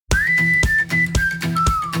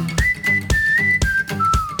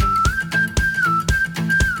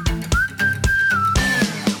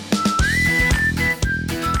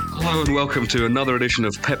Hello and welcome to another edition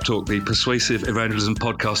of Pep Talk, the persuasive evangelism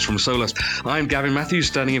podcast from Solus. I'm Gavin Matthews,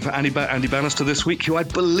 standing in for Andy Bannister this week, who I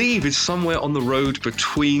believe is somewhere on the road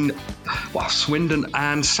between Swindon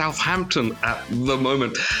and Southampton at the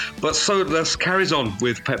moment. But Solus carries on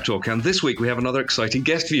with Pep Talk, and this week we have another exciting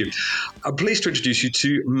guest for you. I'm pleased to introduce you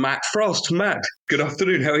to Matt Frost. Matt, good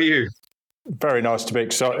afternoon. How are you? Very nice to be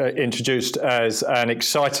introduced as an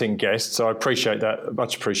exciting guest, so I appreciate that.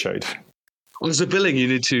 Much appreciated. Well, there's a billing you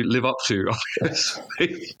need to live up to,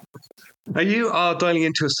 obviously. Now, you are dialing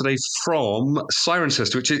into us today from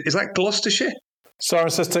Cirencester, which is that Gloucestershire?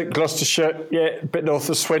 Cirencester, Gloucestershire, yeah, a bit north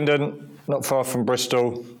of Swindon, not far from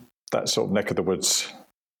Bristol, that sort of neck of the woods.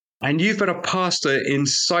 And you've been a pastor in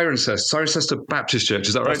Cirencester Baptist Church,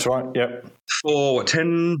 is that right? That's right, yep. For what,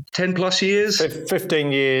 10 plus years?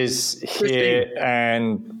 15 years here,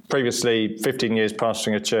 and previously 15 years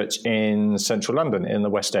pastoring a church in central London in the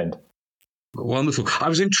West End. Wonderful. I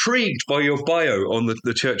was intrigued by your bio on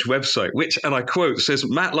the church website, which, and I quote, says,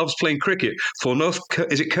 Matt loves playing cricket for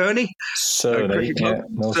is it Kearney? Certainly, yeah.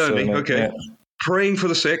 Certainly, okay. Yeah. Praying for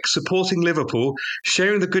the sick, supporting Liverpool,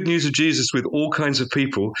 sharing the good news of Jesus with all kinds of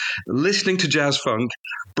people, listening to jazz funk,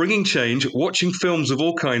 bringing change, watching films of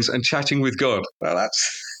all kinds, and chatting with God. Well,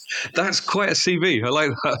 that's quite a CV. I like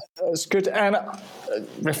that. That's good. And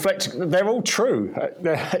they're all true.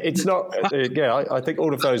 It's not, I think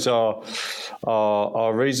all of those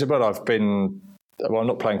are reasonable. I'm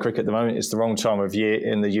not playing cricket at the moment. It's the wrong time of year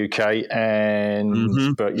in the UK.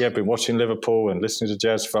 But I've been watching Liverpool and listening to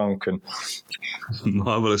jazz funk. And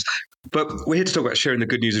marvellous. But we're here to talk about sharing the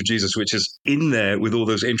good news of Jesus, which is in there with all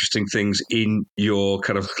those interesting things in your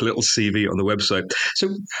kind of little CV on the website. So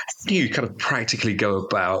how do you kind of practically go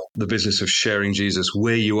about the business of sharing Jesus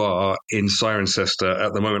where you are in Cirencester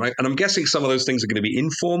at the moment? And I'm guessing some of those things are going to be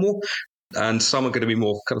informal and some are going to be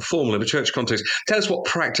more kind of formal in a church context. Tell us what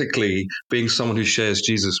practically being someone who shares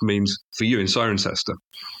Jesus means for you in Cirencester.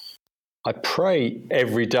 I pray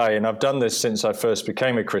every day, and I've done this since I first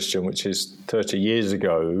became a Christian, which is 30 years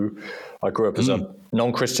ago. I grew up as a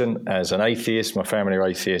non-Christian, as an atheist. My family are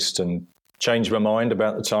atheist, and changed my mind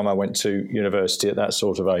about the time I went to university at that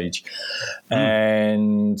sort of age.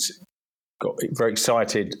 And got very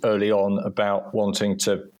excited early on about wanting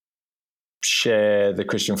to share the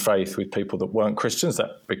Christian faith with people that weren't Christians.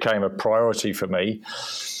 That became a priority for me.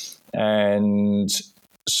 And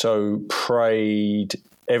so prayed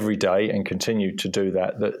every day and continue to do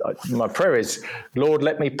that. My prayer is, Lord,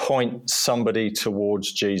 let me point somebody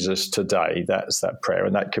towards Jesus today. That's that prayer.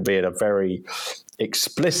 And that could be in a very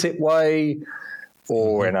explicit way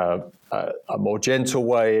or in a more gentle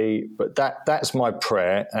way. But that's my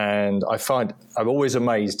prayer. And I find I'm always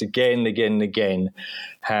amazed again and again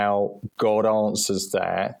how God answers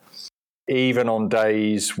that, even on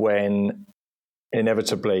days when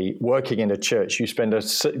inevitably working in a church, you spend a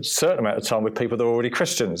certain amount of time with people that are already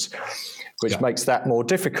Christians, which makes that more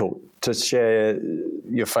difficult to share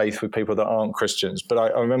your faith with people that aren't Christians. But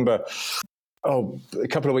I remember, a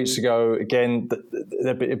couple of weeks ago, again,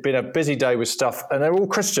 there'd been a busy day with stuff, and they're all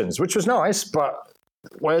Christians, which was nice, but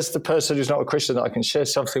where's the person who's not a Christian that I can share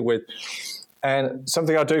something with? And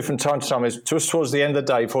something I do from time to time is just towards the end of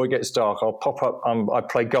the day, before it gets dark, I'll pop up. I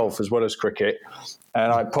play golf as well as cricket.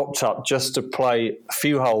 And I popped up just to play a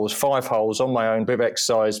few holes, 5 holes on my own, bit of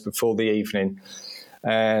exercise before the evening.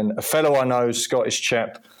 And a fellow I know, Scottish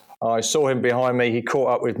chap, I saw him behind me. He caught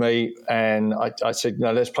up with me. And I said,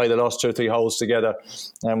 no, let's play the last 2 or 3 holes together.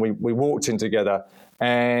 And we walked in together.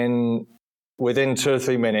 And within 2 or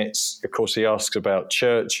 3 minutes, of course, he asks about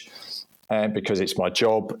church. And because it's my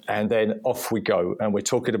job, and then off we go, and we're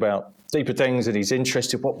talking about deeper things, and he's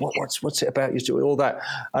interested. What's it about? You do all that,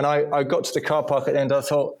 and I got to the car park at the end. I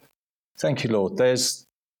thought, thank you, Lord. There's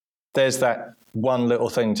that one little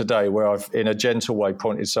thing today where I've, in a gentle way,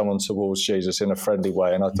 pointed someone towards Jesus in a friendly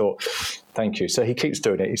way, and I thought, thank you. So he keeps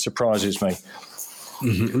doing it. He surprises me.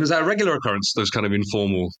 Mm-hmm. And is that a regular occurrence, those kind of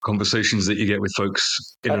informal conversations that you get with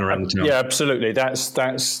folks in and around the town? Yeah, absolutely. That's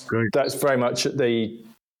very much at the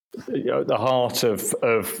heart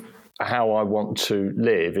of how I want to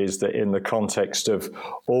live, is that in the context of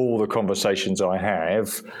all the conversations I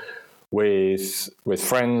have with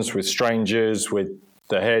friends, with strangers, with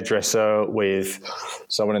the hairdresser, with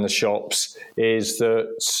someone in the shops, is that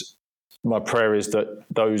my prayer is that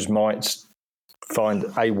those might find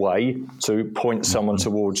a way to point someone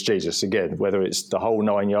towards Jesus again, whether it's the whole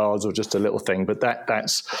 9 yards or just a little thing. But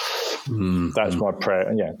that's my prayer,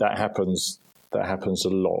 and that happens. That happens a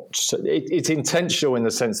lot. So it's intentional in the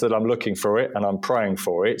sense that I'm looking for it and I'm praying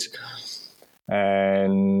for it,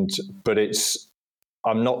 but it's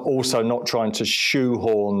I'm not trying to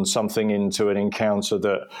shoehorn something into an encounter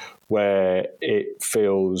where it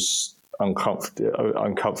feels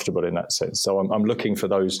uncomfortable in that sense. So I'm looking for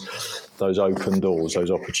those open doors,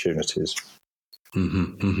 those opportunities.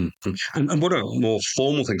 Mm-hmm, mm-hmm. And what are more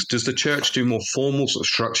formal things? Does the church do more formal sort of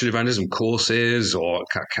structured evangelism courses or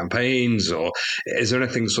campaigns, or is there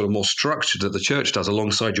anything sort of more structured that the church does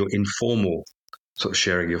alongside your informal sort of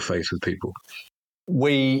sharing your faith with people?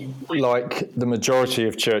 We, like the majority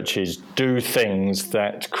of churches, do things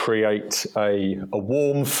that create a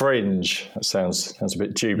warm fringe. That sounds a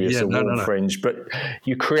bit dubious, warm fringe, but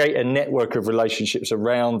you create a network of relationships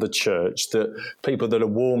around the church, that people that are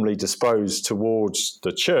warmly disposed towards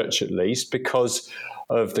the church, at least, because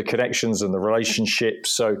of the connections and the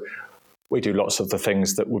relationships. So we do lots of the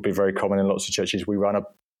things that would be very common in lots of churches. We run a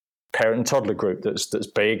parent and toddler group that's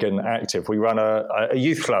big and active. We run a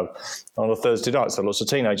youth club on a Thursday night, so lots of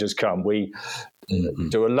teenagers come. We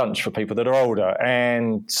do a lunch for people that are older,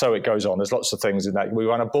 and so it goes on. There's lots of things in that. We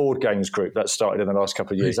run a board games group that started in the last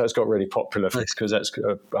couple of years. That's got really popular because that's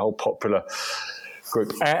a whole popular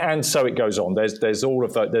group, and so it goes on. There's all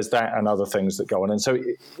of that. There's that and other things that go on, and so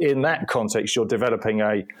in that context, you're developing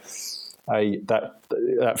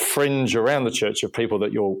that fringe around the church of people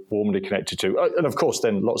that you're warmly connected to. And of course,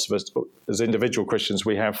 then lots of us, as individual Christians,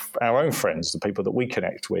 we have our own friends, the people that we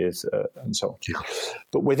connect with, and so on. Yeah.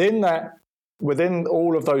 But within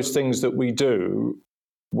all of those things that we do,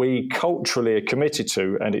 we culturally are committed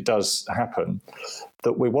to, and it does happen,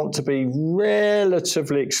 that we want to be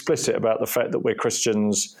relatively explicit about the fact that we're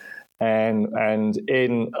Christians, and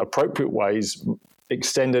in appropriate ways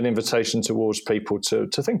extend an invitation towards people to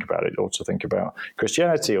think about it, or to think about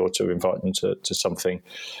Christianity, or to invite them to something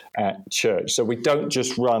at church. So we don't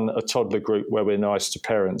just run a toddler group where we're nice to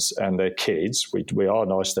parents and their kids. We are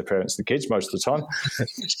nice to their parents and the kids most of the time,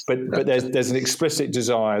 but there's an explicit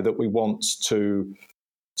desire that we want to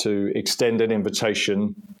extend an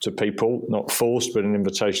invitation to people, not forced, but an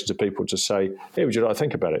invitation to people to say, hey, would you like to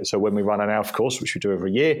think about it? So when we run an Alpha course, which we do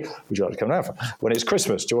every year, would you like to come to Alpha? When it's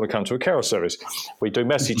Christmas, do you want to come to a carol service? We do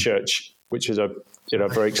Messy Church, which is a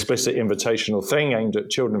very explicit invitational thing aimed at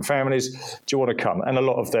children and families. Do you want to come? And a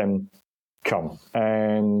lot of them come.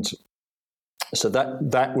 And so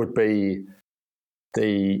that would be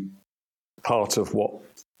the part of what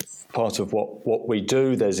we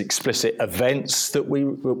do. There's explicit events that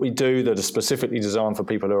we do that are specifically designed for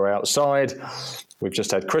people who are outside. We've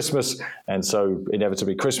just had Christmas, and so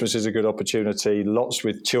inevitably Christmas is a good opportunity. Lots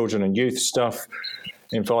with children and youth stuff,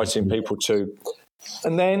 inviting people to.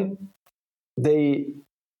 And then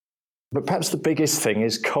but perhaps the biggest thing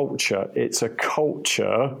is culture. It's a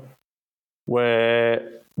culture where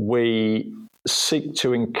we seek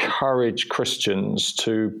to encourage Christians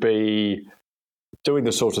to be doing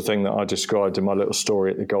the sort of thing that I described in my little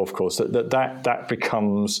story at the golf course, that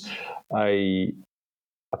becomes a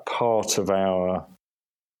part of our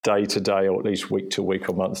day-to-day, or at least week-to-week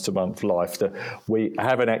or month-to-month life, that we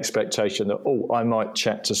have an expectation that, I might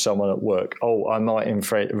chat to someone at work. I might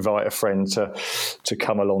invite a friend to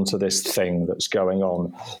come along to this thing that's going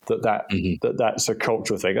on. That's a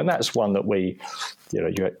cultural thing. And that's one that we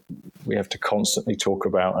have to constantly talk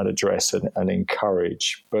about and address and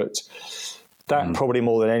encourage. But that probably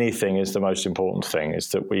more than anything is the most important thing, is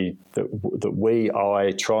that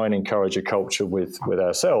I try and encourage a culture with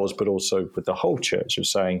ourselves, but also with the whole church, of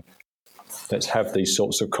saying, let's have these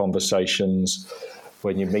sorts of conversations.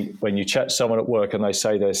 When you chat someone at work and they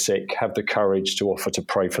say they're sick, have the courage to offer to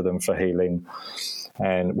pray for them for healing.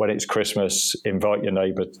 And when it's Christmas, invite your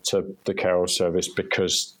neighbour to the carol service,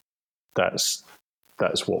 because that's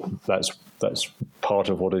part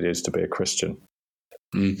of what it is to be a Christian.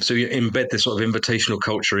 So you embed this sort of invitational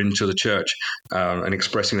culture into the church, and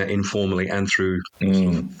expressing that informally and through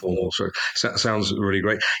formal. So sounds really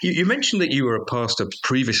great. You mentioned that you were a pastor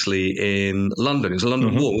previously in London. It was a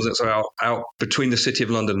London Wall, was it? So out between the City of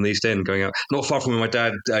London and the East End, going out, not far from where my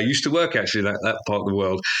dad used to work, actually, that part of the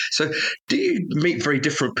world. So do you meet very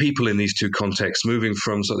different people in these two contexts, moving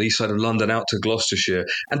from sort of the east side of London out to Gloucestershire?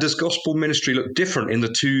 And does gospel ministry look different in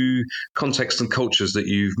the two contexts and cultures that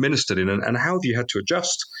you've ministered in? And how have you had to adjust?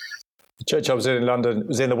 The church I was in London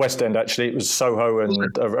was in the West End, actually. It was Soho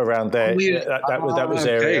and around there. That was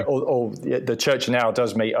area. The church now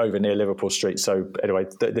does meet over near Liverpool Street. So anyway,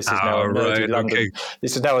 this is now a nerdy London. Okay.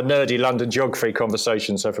 This is now a nerdy London geography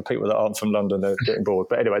conversation. So for people that aren't from London, they're getting bored.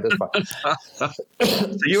 But anyway, that's fine.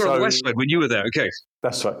 So you were on the West Side when you were there. Okay,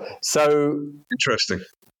 that's right. So interesting.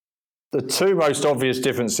 The two most obvious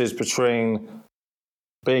differences between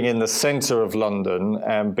being in the centre of London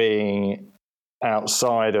and being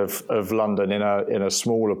outside of London in a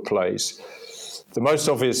smaller place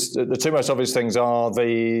the two most obvious things are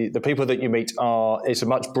the people that you meet it's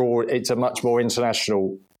a much more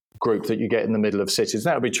international group that you get in the middle of cities.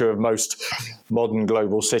 That would be true of most modern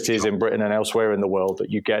global cities in Britain and elsewhere in the world,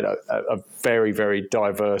 that you get a very, very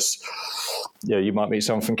diverse, you might meet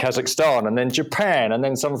someone from Kazakhstan and then Japan and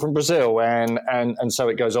then someone from Brazil and so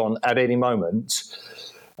it goes on at any moment.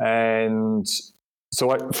 And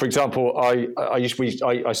so, for example,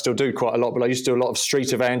 I still do quite a lot, but I used to do a lot of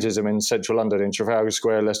street evangelism in central London, in Trafalgar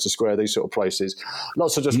Square, Leicester Square, these sort of places.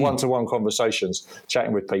 Lots of just one-to-one conversations,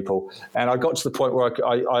 chatting with people. And I got to the point where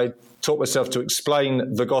I taught myself to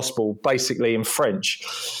explain the gospel basically in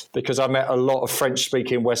French, because I met a lot of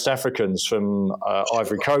French-speaking West Africans from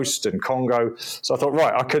Ivory Coast and Congo. So I thought,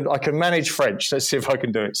 right, I can manage French. Let's see if I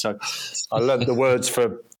can do it. So I learned the words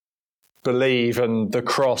for believe and the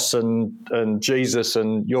cross and Jesus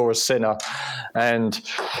and you're a sinner, and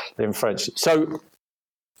in French. So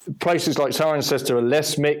places like Cirencester are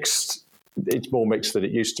less mixed. It's more mixed than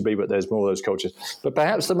it used to be, but there's more of those cultures. But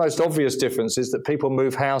perhaps the most obvious difference is that people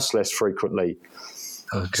move house less frequently.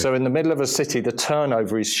 Okay. So in the middle of a city, the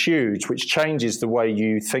turnover is huge, which changes the way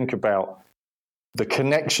you think about the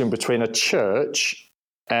connection between a church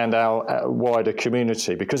and our wider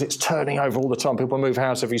community, because it's turning over all the time. People move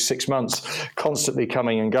house every 6 months, constantly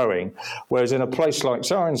coming and going. Whereas in a place like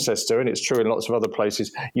Cirencester, and it's true in lots of other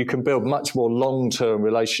places, you can build much more long-term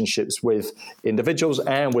relationships with individuals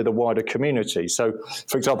and with a wider community. So,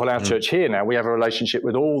 for example, our church here now, we have a relationship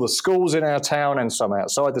with all the schools in our town and some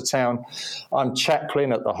outside the town. I'm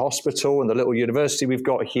chaplain at the hospital and the little university we've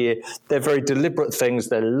got here. They're very deliberate things.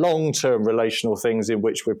 They're long-term relational things in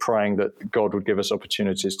which we're praying that God would give us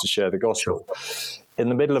opportunities to share the gospel. In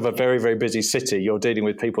the middle of a very, very busy city, you're dealing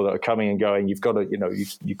with people that are coming and going. You've got to,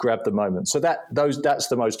 you grab the moment. So that's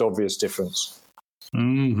the most obvious difference.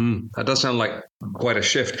 Mm-hmm. That does sound like quite a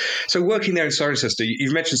shift. So working there in Cirencester,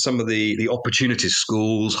 you've mentioned some of the opportunities,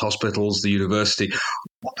 schools, hospitals, the university.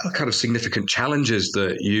 What are the kind of significant challenges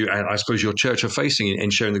that you, and I suppose your church, are facing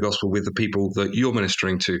in sharing the gospel with the people that you're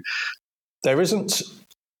ministering to? There isn't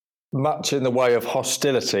much in the way of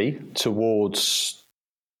hostility towards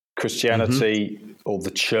Christianity or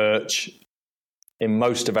the church in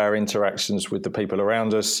most of our interactions with the people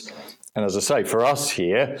around us. And as I say, for us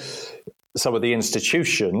here, some of the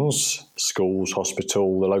institutions, schools,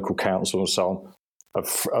 hospital, the local council and so on,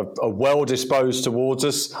 are well disposed towards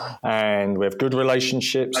us, and we have good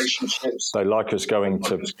relationships. They like us going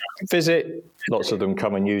to visit. Lots of them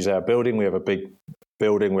come and use our building. We have a big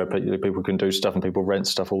building where people can do stuff and people rent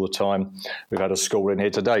stuff all the time. We've had a school in here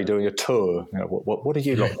today doing a tour. What do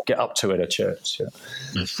you like get up to in a church?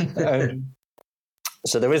 Yeah.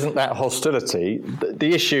 So there isn't that hostility.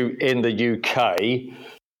 The issue in the UK,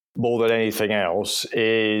 more than anything else,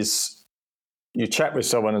 is you chat with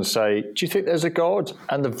someone and say, do you think there's a God?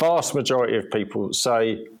 And the vast majority of people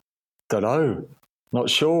say, don't know, not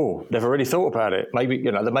sure, never really thought about it.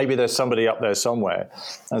 Maybe there's somebody up there somewhere.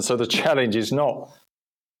 And so the challenge is not,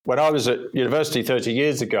 when I was at university 30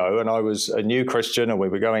 years ago and I was a new Christian and we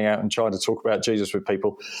were going out and trying to talk about Jesus with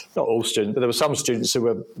people, not all students, but there were some students who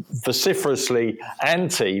were vociferously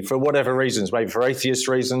anti for whatever reasons, maybe for atheist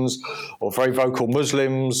reasons or very vocal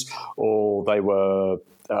Muslims, or they were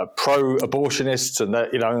pro-abortionists and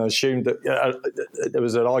that, assumed that there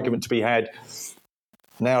was an argument to be had.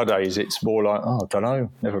 Nowadays, it's more like, I don't know,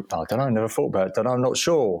 never thought about it, I'm not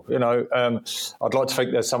sure. I'd like to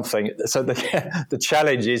think there's something. So the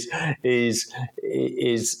challenge is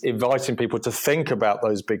inviting people to think about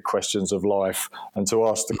those big questions of life and to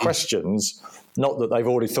ask the questions, not that they've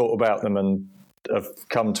already thought about them and have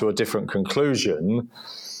come to a different conclusion,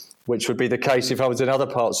 which would be the case if I was in other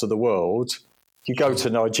parts of the world. You go to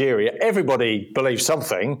Nigeria, everybody believes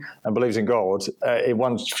something and believes in God in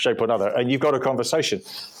one shape or another, and you've got a conversation.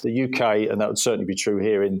 The UK, and that would certainly be true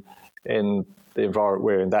here in the environment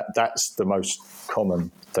we're in, that's the most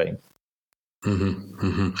common thing. Mm-hmm,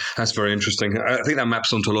 mm-hmm. That's very interesting. I think that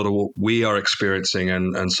maps onto a lot of what we are experiencing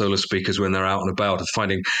and solo speakers when they're out and about, of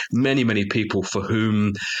finding many, many people for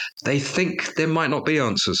whom they think there might not be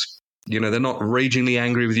answers. They're not ragingly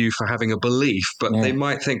angry with you for having a belief, but they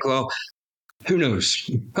might think, well, who knows?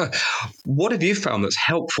 What have you found that's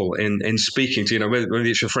helpful in speaking to, whether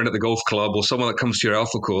it's your friend at the golf club or someone that comes to your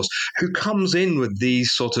Alpha course, who comes in with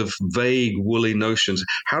these sort of vague, woolly notions?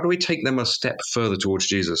 How do we take them a step further towards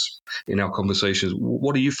Jesus in our conversations?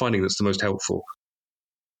 What are you finding that's the most helpful?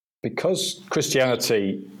 Because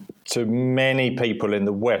Christianity, to many people in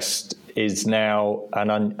the West, is now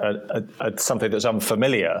something that's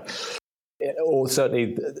unfamiliar, or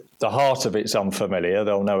certainly the heart of it's unfamiliar.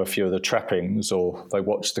 They'll know a few of the trappings, or they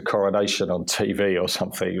watched the coronation on TV or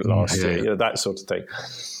something last year, you know, that sort of thing.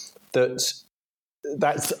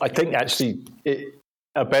 That's I think, actually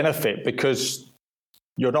a benefit, because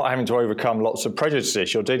you're not having to overcome lots of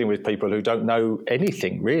prejudices. You're dealing with people who don't know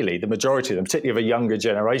anything, really. The majority of them, particularly of a younger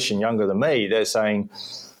generation, younger than me, they're saying,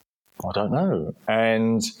 I don't know.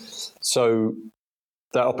 And so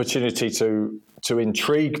that opportunity to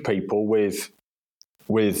intrigue people with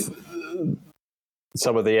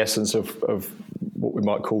some of the essence of what we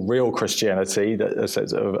might call real Christianity, that a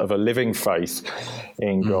sense of a living faith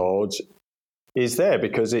in God, is there,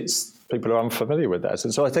 because people are unfamiliar with that.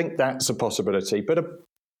 And so I think that's a possibility. But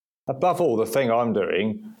above all, the thing I'm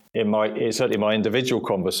doing certainly my individual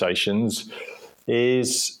conversations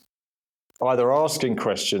is either asking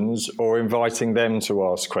questions or inviting them to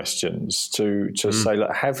ask questions, to say,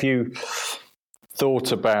 look, have you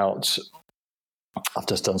thought about... I've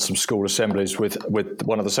just done some school assemblies with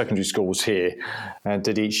one of the secondary schools here, and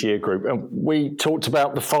did each year group. And we talked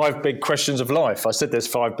about the 5 big questions of life. I said there's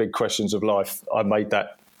 5 big questions of life. I made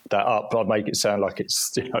that up. I make it sound like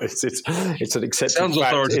it's an accepted Sounds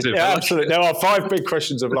fact. authoritative. Absolutely. There are 5 big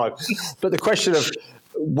questions of life. But the question of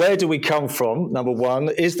where do we come from, number 1,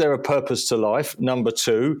 is there a purpose to life? Number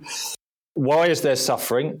 2, why is there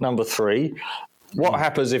suffering? Number 3, what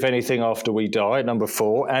happens, if anything, after we die? Number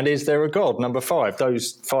 4, and is there a God? Number 5,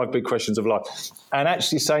 those 5 big questions of life. And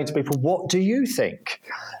actually saying to people, what do you think?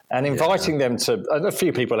 And inviting them to, a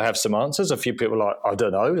few people have some answers, a few people are like, I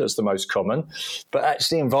don't know, that's the most common. But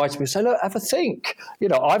actually inviting people to say, look, have a think. You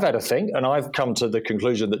know, I've had a think, and I've come to the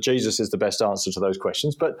conclusion that Jesus is the best answer to those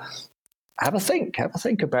questions. But have a think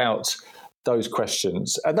about those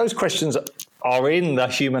questions. And those questions are in the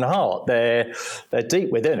human heart. They're deep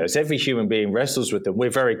within us. Every human being wrestles with them. We're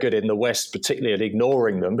very good in the West, particularly at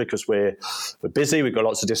ignoring them, because we're busy. We've got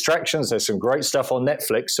lots of distractions. There's some great stuff on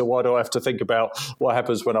Netflix. So why do I have to think about what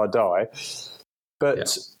happens when I die?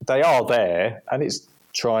 But they are there, and it's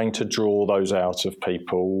trying to draw those out of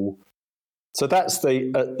people. So that's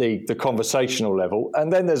the conversational level.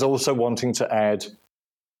 And then there's also wanting to add,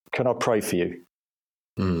 can I pray for you?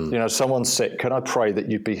 You know, someone's sick. Can I pray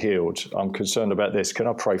that you'd be healed? I'm concerned about this. Can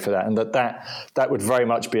I pray for that? And that would very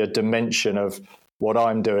much be a dimension of what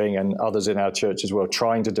I'm doing, and others in our church as well,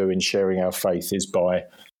 trying to do in sharing our faith, is by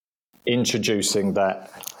introducing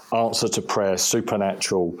that answer to prayer,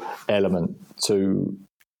 supernatural element to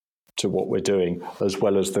what we're doing, as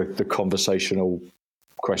well as the conversational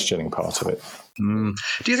questioning part of it.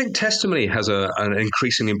 Do you think testimony has an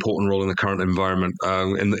increasingly important role in the current environment,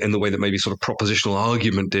 in the way that maybe sort of propositional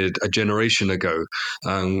argument did a generation ago?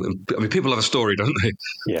 I mean, people love a story, don't they?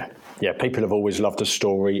 Yeah. People have always loved a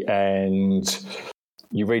story, and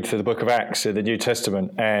you read through the book of Acts in the New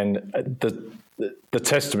Testament, and the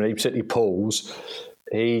testimony, particularly Paul's,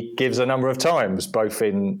 he gives a number of times, both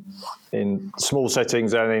in small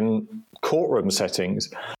settings and in courtroom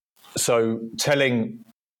settings. So telling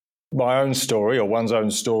my own story, or one's own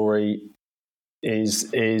story,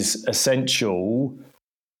 is essential.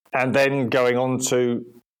 And then going on to,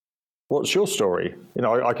 what's your story? You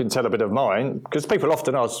know, I can tell a bit of mine, because people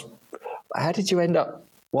often ask, how did you end up?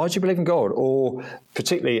 Why did you believe in God? Or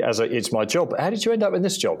particularly as it's my job, how did you end up in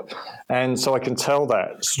this job? And so I can tell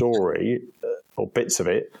that story, or bits of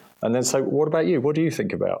it, and then say, what about you? What do you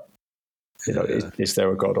think about? You know, is there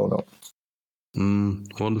a God or not?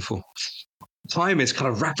 Wonderful. Time is kind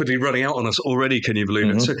of rapidly running out on us already, can you believe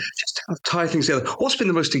it? So just to kind of tie things together, what's been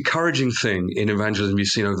the most encouraging thing in evangelism you've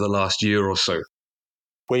seen over the last year or so?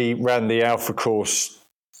 We ran the Alpha course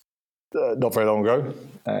not very long ago,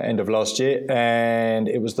 end of last year, and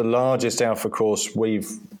it was the largest Alpha course we've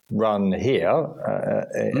run here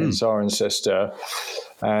in Cirencester,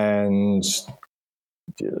 and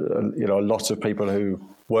you know, a lot of people who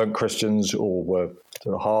weren't Christians, or were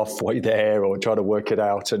sort of halfway there, or trying to work it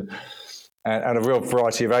out, and a real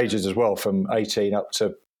variety of ages as well, from 18 up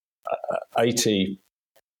to 80.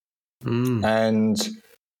 And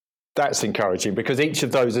that's encouraging, because each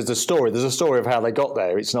of those is a story. There's a story of how they got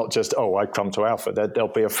there. It's not just, I've come to Alpha. There'll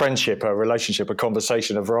be a friendship, a relationship, a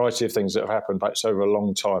conversation, a variety of things that have happened back over a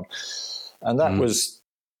long time. And that was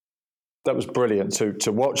brilliant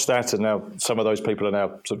to watch that. And now some of those people are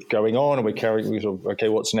now sort of going on, and we sort of, okay,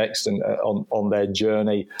 what's next? And on their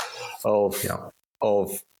journey of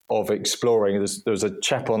exploring. There's a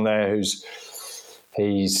chap on there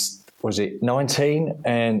he's 19,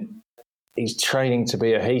 and he's training to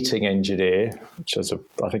be a heating engineer, which is,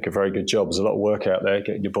 I think, a very good job. There's a lot of work out there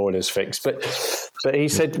getting your boilers fixed. But he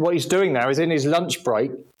said what he's doing now is in his lunch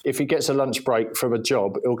break, if he gets a lunch break from a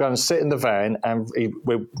job, he'll go and sit in the van and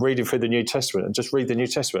we're reading through the New Testament and just read the New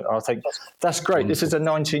Testament. And I think that's great. This is a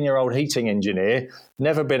 19-year-old heating engineer,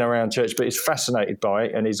 never been around church, but he's fascinated by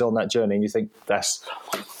it and he's on that journey. And you think that's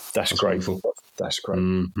great. Wonderful. That's great.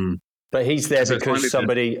 Mm-hmm. But he's there because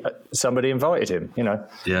somebody invited him, you know.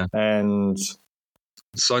 Yeah. And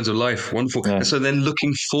signs of life. Wonderful. Yeah. And so then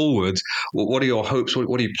looking forward, what are your hopes?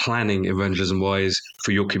 What are you planning evangelism-wise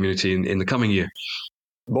for your community in the coming year?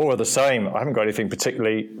 More of the same. I haven't got anything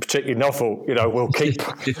particularly novel. You know, we'll keep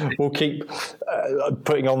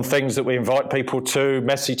putting on things that we invite people to.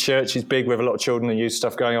 Messy Church is big. We have a lot of children and youth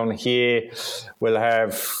stuff going on here.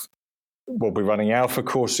 We'll be running Alpha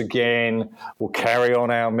course again. We'll carry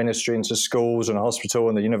on our ministry into schools and hospital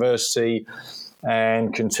and the university,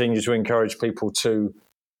 and continue to encourage people to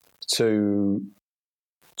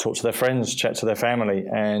talk to their friends, chat to their family,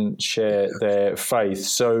 and share their faith.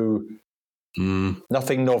 So.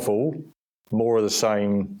 Nothing novel, more of the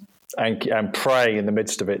same, and praying in the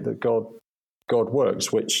midst of it that God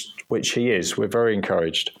works, which He is. We're very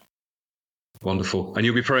encouraged. Wonderful. And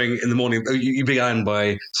you'll be praying in the morning. You began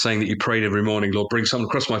by saying that you prayed every morning, Lord, bring someone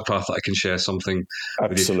across my path that I can share something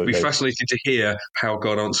with you. It'll be fascinating to hear how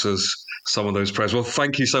God answers some of those prayers. Well,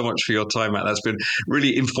 thank you so much for your time, Matt. That's been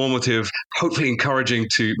really informative, hopefully encouraging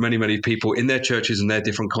to many, many people in their churches and their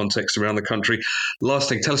different contexts around the country. Last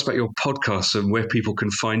thing, tell us about your podcast and where people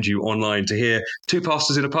can find you online to hear Two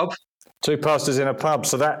Pastors in a Pub. Two Pastors in a Pub.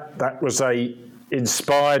 So that was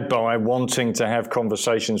inspired by wanting to have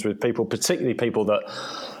conversations with people, particularly people that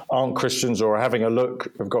aren't Christians or are having a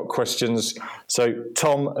look, have got questions. So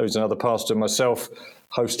Tom, who's another pastor, and myself,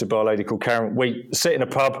 hosted by a lady called Karen, we sit in a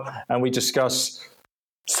pub and we discuss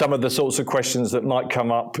some of the sorts of questions that might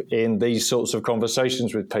come up in these sorts of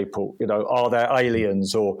conversations with people. You know, are there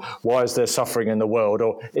aliens, or why is there suffering in the world,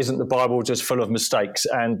 or isn't the Bible just full of mistakes,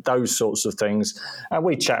 and those sorts of things. And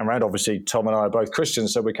we chat around. Obviously, Tom and I are both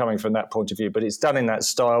Christians, so we're coming from that point of view, but it's done in that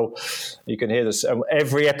style. You can hear this.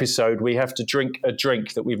 Every episode, we have to drink a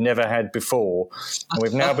drink that we've never had before. And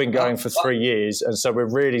we've now been going for 3 years, and so we're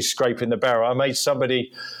really scraping the barrel. I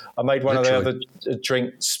made one of the other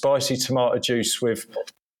drink spicy tomato juice with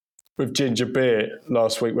ginger beer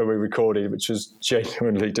last week when we recorded, which was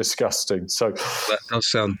genuinely disgusting. So that does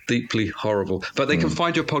sound deeply horrible. But they can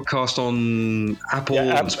find your podcast on Apple,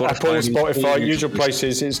 Spotify, usual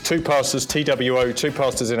places. It's Two Pastors, TWO, Two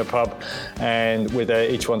Pastors in a Pub, and we're there.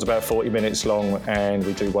 Each one's about 40 minutes long, and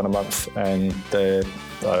we do one a month, and they're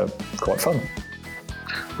quite fun.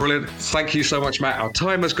 Brilliant. Thank you so much, Matt. Our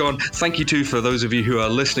time has gone. Thank you too for those of you who are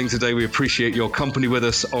listening today. We appreciate your company with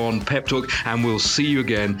us on Pep Talk, and we'll see you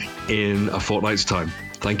again in a fortnight's time.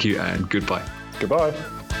 Thank you and goodbye. Goodbye.